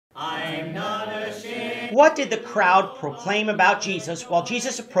What did the crowd proclaim about Jesus while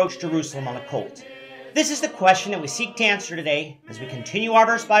Jesus approached Jerusalem on a colt? This is the question that we seek to answer today as we continue our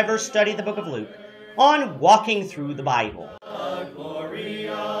verse-by-verse study of the book of Luke on Walking Through the Bible. The glory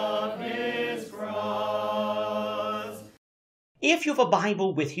of His cross. If you have a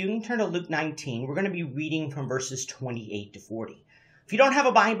Bible with you, you can turn to Luke 19. We're going to be reading from verses 28 to 40. If you don't have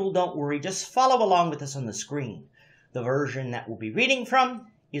a Bible, don't worry. Just follow along with us on the screen. The version that we'll be reading from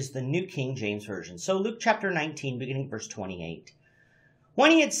is the New King James Version. So Luke chapter 19, beginning verse 28.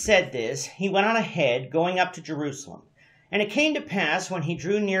 When he had said this, he went on ahead, going up to Jerusalem. And it came to pass, when he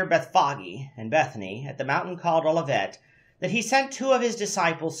drew near Bethphage and Bethany, at the mountain called Olivet, that he sent two of his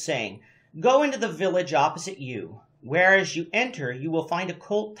disciples, saying, Go into the village opposite you, where as you enter you will find a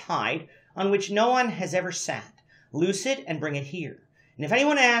colt tied, on which no one has ever sat. Loose it and bring it here. And if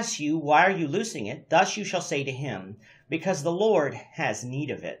anyone asks you, Why are you loosing it? Thus you shall say to him, Because the Lord has need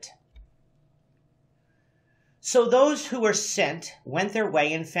of it. So those who were sent went their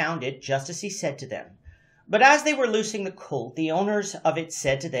way and found it just as he said to them. But as they were loosing the colt, the owners of it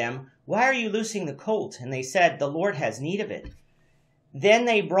said to them, Why are you loosing the colt? And they said, The Lord has need of it. Then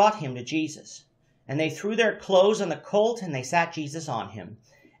they brought him to Jesus. And they threw their clothes on the colt, and they sat Jesus on him.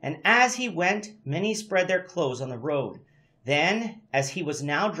 And as he went, many spread their clothes on the road. Then, as he was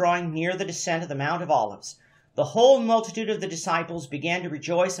now drawing near the descent of the Mount of Olives, the whole multitude of the disciples began to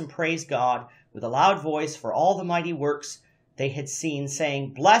rejoice and praise God with a loud voice for all the mighty works they had seen,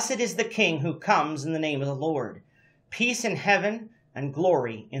 saying, Blessed is the King who comes in the name of the Lord. Peace in heaven and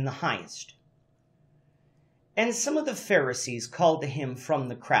glory in the highest. And some of the Pharisees called to him from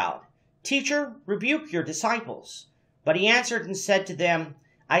the crowd, Teacher, rebuke your disciples. But he answered and said to them,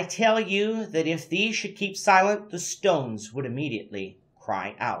 I tell you that if these should keep silent, the stones would immediately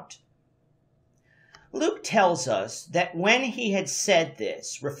cry out. Luke tells us that when he had said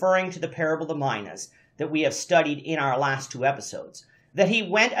this, referring to the parable of the minas that we have studied in our last two episodes, that he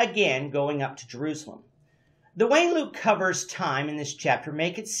went again going up to Jerusalem. The way Luke covers time in this chapter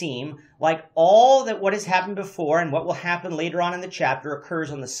make it seem like all that what has happened before and what will happen later on in the chapter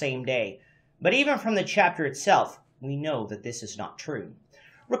occurs on the same day. But even from the chapter itself, we know that this is not true.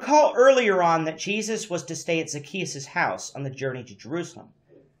 Recall earlier on that Jesus was to stay at Zacchaeus' house on the journey to Jerusalem.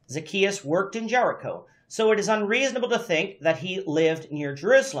 Zacchaeus worked in Jericho, so it is unreasonable to think that he lived near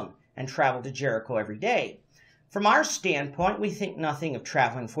Jerusalem and traveled to Jericho every day. From our standpoint, we think nothing of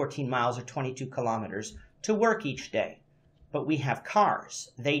traveling 14 miles or 22 kilometers to work each day. But we have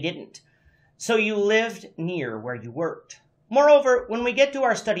cars. They didn't. So you lived near where you worked. Moreover, when we get to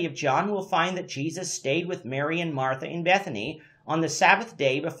our study of John, we'll find that Jesus stayed with Mary and Martha in Bethany on the Sabbath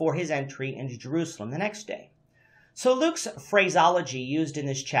day before his entry into Jerusalem the next day. So Luke's phraseology used in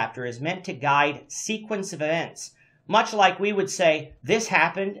this chapter is meant to guide sequence of events, much like we would say, this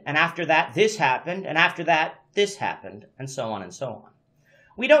happened, and after that, this happened, and after that, this happened, and so on and so on.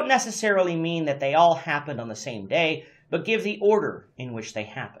 We don't necessarily mean that they all happened on the same day, but give the order in which they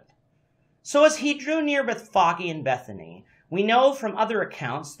happened. So as he drew near Bethphage and Bethany, we know from other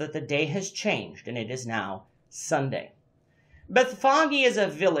accounts that the day has changed, and it is now Sunday. Bethphage is a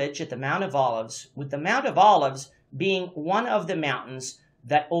village at the Mount of Olives, with the Mount of Olives being one of the mountains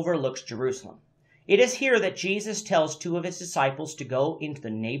that overlooks Jerusalem. It is here that Jesus tells two of his disciples to go into the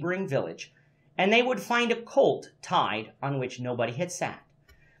neighboring village, and they would find a colt tied on which nobody had sat.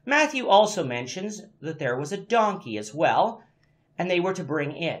 Matthew also mentions that there was a donkey as well, and they were to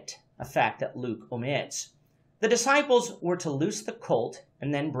bring it, a fact that Luke omits. The disciples were to loose the colt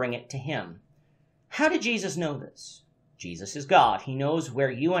and then bring it to him. How did Jesus know this? Jesus is God. He knows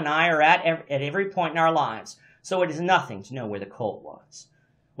where you and I are at every point in our lives, so it is nothing to know where the colt was.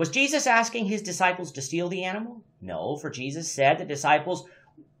 Was Jesus asking his disciples to steal the animal? No, for Jesus said the disciples,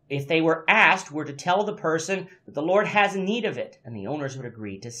 if they were asked, were to tell the person that the Lord has need of it, and the owners would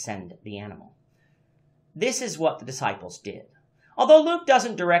agree to send the animal. This is what the disciples did. Although Luke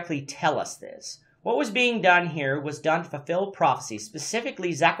doesn't directly tell us this, what was being done here was done to fulfill prophecy,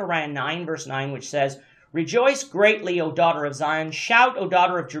 specifically Zechariah 9, verse 9, which says, Rejoice greatly, O daughter of Zion. Shout, O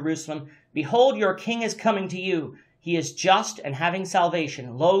daughter of Jerusalem. Behold, your king is coming to you. He is just and having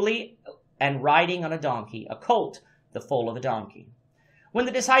salvation, lowly and riding on a donkey, a colt, the foal of a donkey. When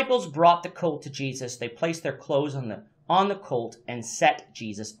the disciples brought the colt to Jesus, they placed their clothes on the colt and set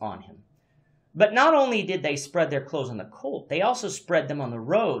Jesus on him. But not only did they spread their clothes on the colt, they also spread them on the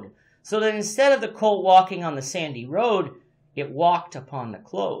road, so that instead of the colt walking on the sandy road, it walked upon the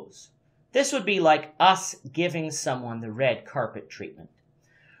clothes. This would be like us giving someone the red carpet treatment.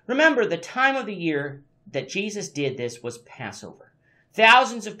 Remember, the time of the year that Jesus did this was Passover.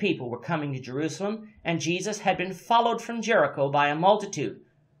 Thousands of people were coming to Jerusalem, and Jesus had been followed from Jericho by a multitude.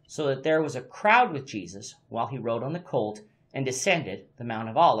 so that there was a crowd with Jesus while he rode on the colt and descended the Mount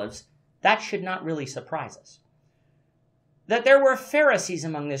of Olives, that should not really surprise us. That there were Pharisees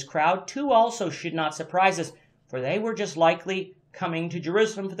among this crowd, too, also should not surprise us, for they were just likely coming to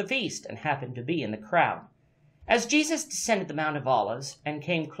Jerusalem for the feast and happened to be in the crowd. As Jesus descended the Mount of Olives and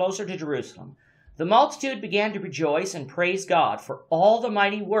came closer to Jerusalem, the multitude began to rejoice and praise God for all the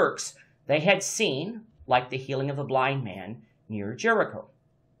mighty works they had seen, like the healing of the blind man near Jericho.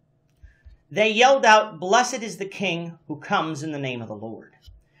 They yelled out, "Blessed is the King who comes in the name of the Lord."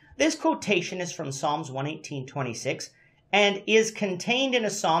 This quotation is from Psalms 118:26 and is contained in a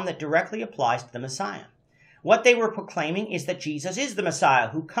psalm that directly applies to the Messiah. What they were proclaiming is that Jesus is the Messiah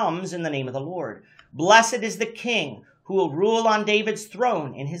who comes in the name of the Lord. Blessed is the King who will rule on David's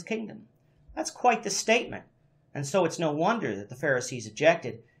throne in his kingdom. That's quite the statement. And so it's no wonder that the Pharisees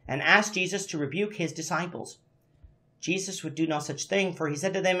objected and asked Jesus to rebuke his disciples. Jesus would do no such thing, for he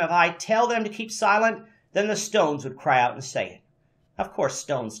said to them, "If I tell them to keep silent, then the stones would cry out and say it." Of course,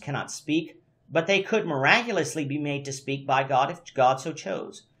 stones cannot speak, but they could miraculously be made to speak by God if God so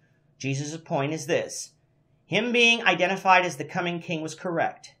chose. Jesus' point is this: him being identified as the coming king was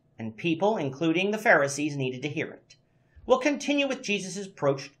correct, and people, including the Pharisees, needed to hear it. We'll continue with Jesus'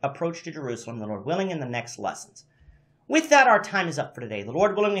 approach to Jerusalem, the Lord willing, in the next lessons. With that, our time is up for today. The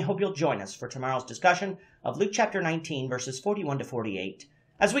Lord willing, we hope you'll join us for tomorrow's discussion of Luke chapter 19, verses 41 to 48,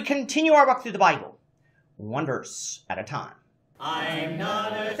 as we continue our walk through the Bible, one verse at a time.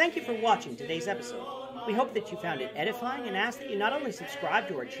 Thank you for watching today's episode. We hope that you found it edifying and ask that you not only subscribe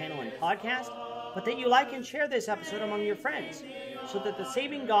to our channel and podcast, but that you like and share this episode among your friends, so that the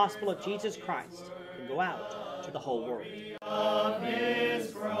saving gospel of Jesus Christ can go out to the whole world.